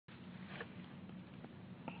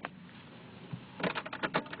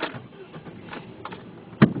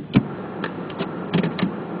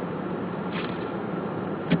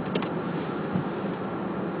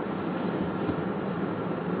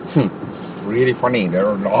really funny. There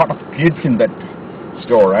are a lot of kids in that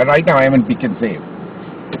store. And right now I am in Pick and Save.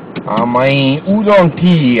 My oolong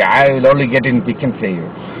tea I will only get in Pick and Save.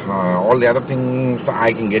 All the other things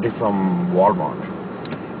I can get it from Walmart.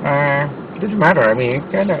 Doesn't matter. I mean,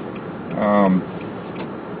 it kind of.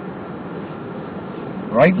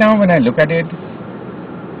 Right now, when I look at it,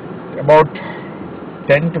 about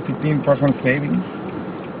 10 to 15% savings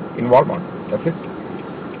in Walmart. That's it.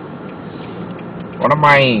 One of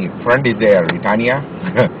my friend is there, Tanya.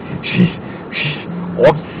 she's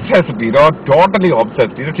obsessed, totally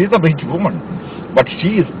obsessed. She's a rich woman, but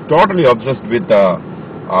she is totally obsessed with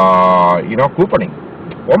couponing.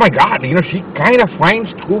 Oh my God, she kind of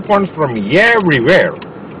finds coupons from everywhere,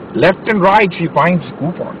 left and right. She finds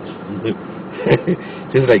coupons.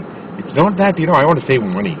 She's like, it's not that I want to save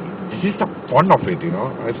money. This is the fun of it.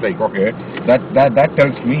 It's like, okay, that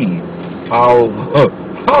tells me how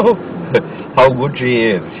how how good she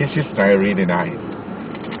is. She's just really nice.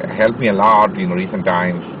 Helped me a lot in recent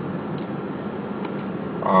times.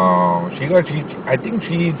 I think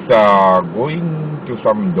she's going to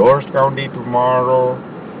some Doors County tomorrow.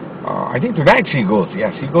 I think tonight she goes.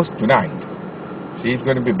 Yeah, she goes tonight. She's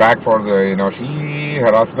going to be back for her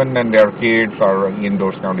husband and their kids are in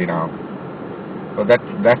Doors County now. So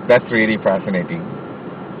that's really fascinating.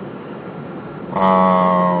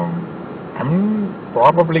 I'm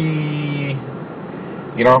probably,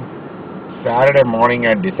 Saturday morning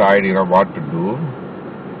I decide, what to do.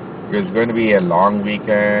 It's going to be a long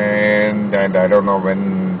weekend, and I don't know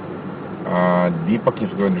when Deepak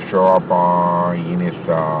is going to show up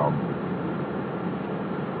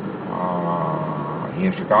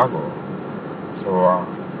in Chicago. So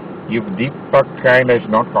if Deepak kind of is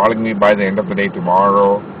not calling me by the end of the day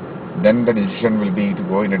tomorrow, then the decision will be to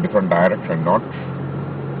go in a different direction, not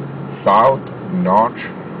south, not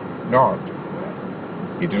north.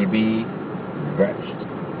 It will be west.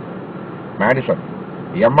 Madison.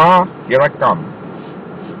 Yama, here I come.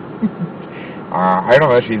 I don't know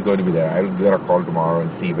where she's going to be there. I will give her a call tomorrow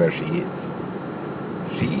and see where she is.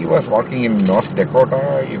 She was working in North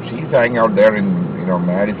Dakota. If she's hanging out there in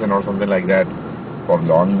Madison or something like that for a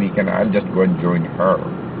long weekend, I'll just go and join her.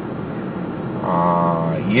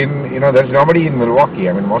 There's nobody in Milwaukee.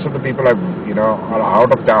 I mean, most of the people are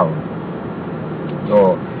out of town.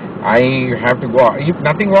 So I have to go. If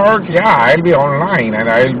nothing works, yeah, I'll be online and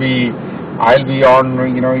I'll be on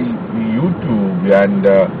YouTube and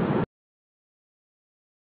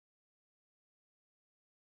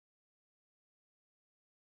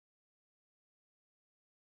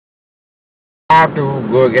I have to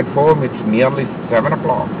go get home. It's nearly 7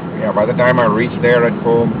 o'clock. Yeah, by the time I reach there at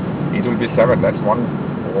home, it will be 7. That's one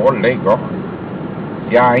whole day gone.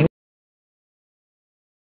 Yeah,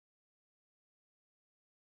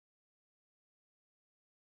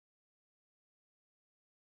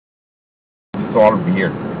 it's all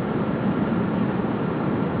weird.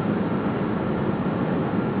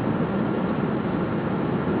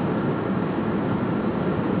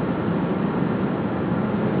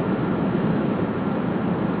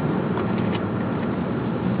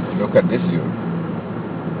 Look at this dude.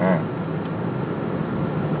 Man.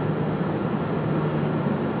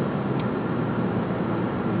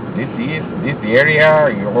 This area.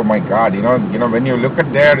 Oh my God! When you look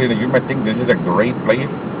at there, you might think this is a great place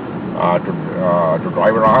to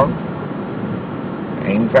drive around.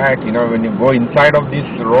 In fact, when you go inside of these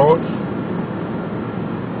roads,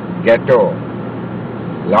 ghetto,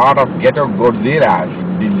 lot of ghetto Godzillas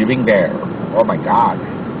living there. Oh my God!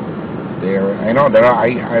 There, I know there are.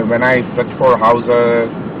 When I search for houses,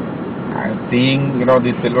 I'm seeing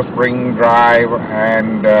the Silver Spring Drive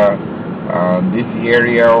and this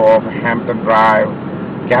area of Hampton Drive.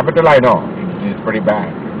 Capital, I know it's pretty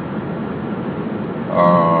bad.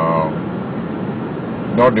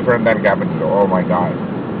 No different than Capital. Oh my God!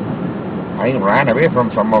 I ran away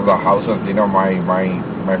from some of the houses.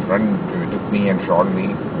 My friend took me and showed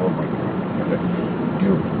me. Oh my God! I said,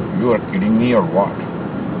 you are kidding me or what?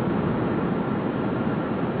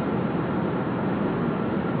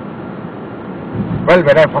 Well,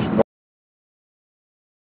 when I first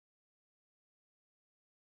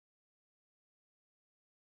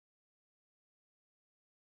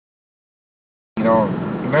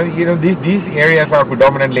these areas are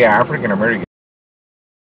predominantly African American,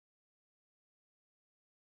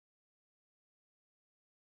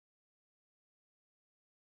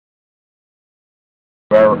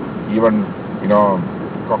 where even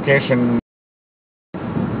Caucasian.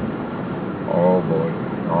 Oh boy,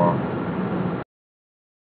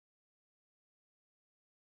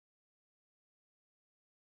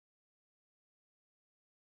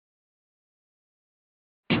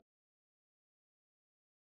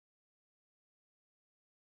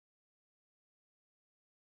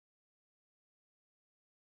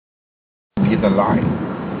 is a lie.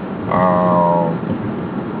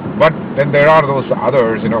 But then there are those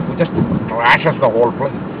others, who just trashes the whole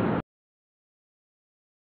place.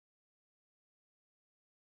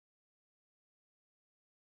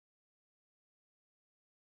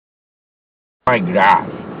 My grass.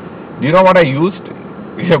 Do you know what I used?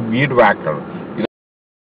 It's a weed whacker.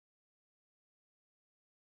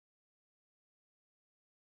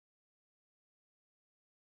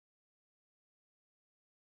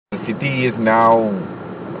 The city is now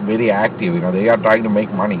very active. They are trying to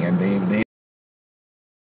make money, and they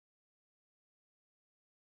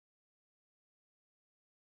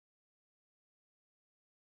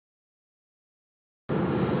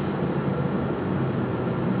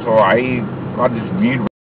so I got this weed.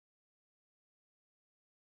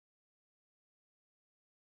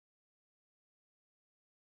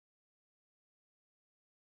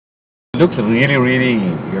 It looks really, really,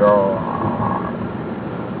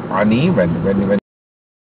 uneven when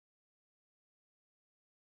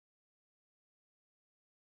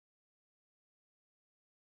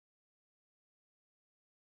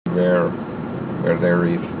where there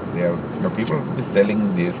is there people will be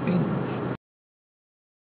selling these things.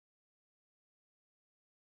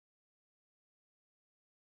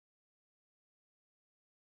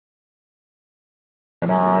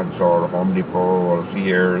 Menards or Home Depot or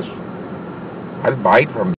Sears. I'll buy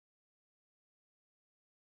it from.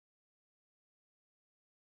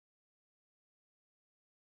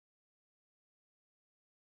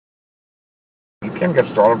 It can get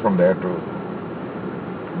stolen from there too.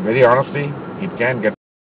 Very honestly, it can get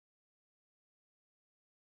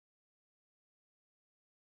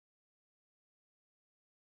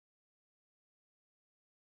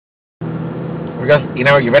because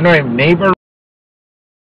when my neighbor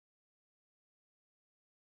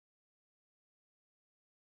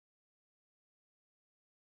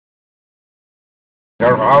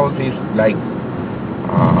their house is like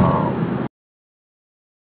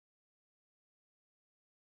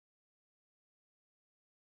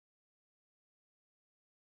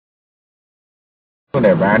they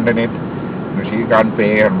abandon it. She can't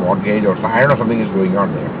pay her mortgage or I don't know something is going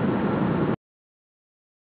on there.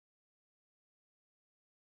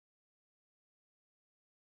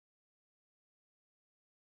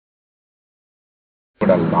 But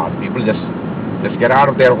a lot people just get out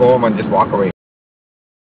of their home and just walk away.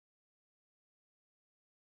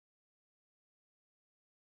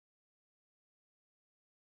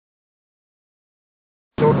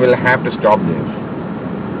 Soon we'll have to stop this.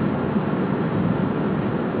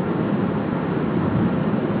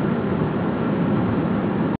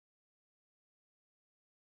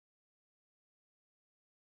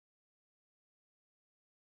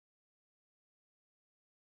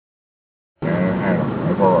 I don't know. I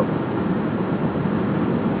forgot.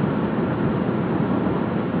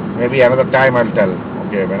 Maybe another time I'll tell.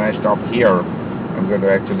 Okay, when I stop here, I'm going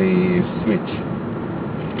to actually switch.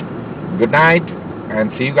 Good night,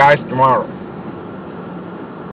 and see you guys tomorrow.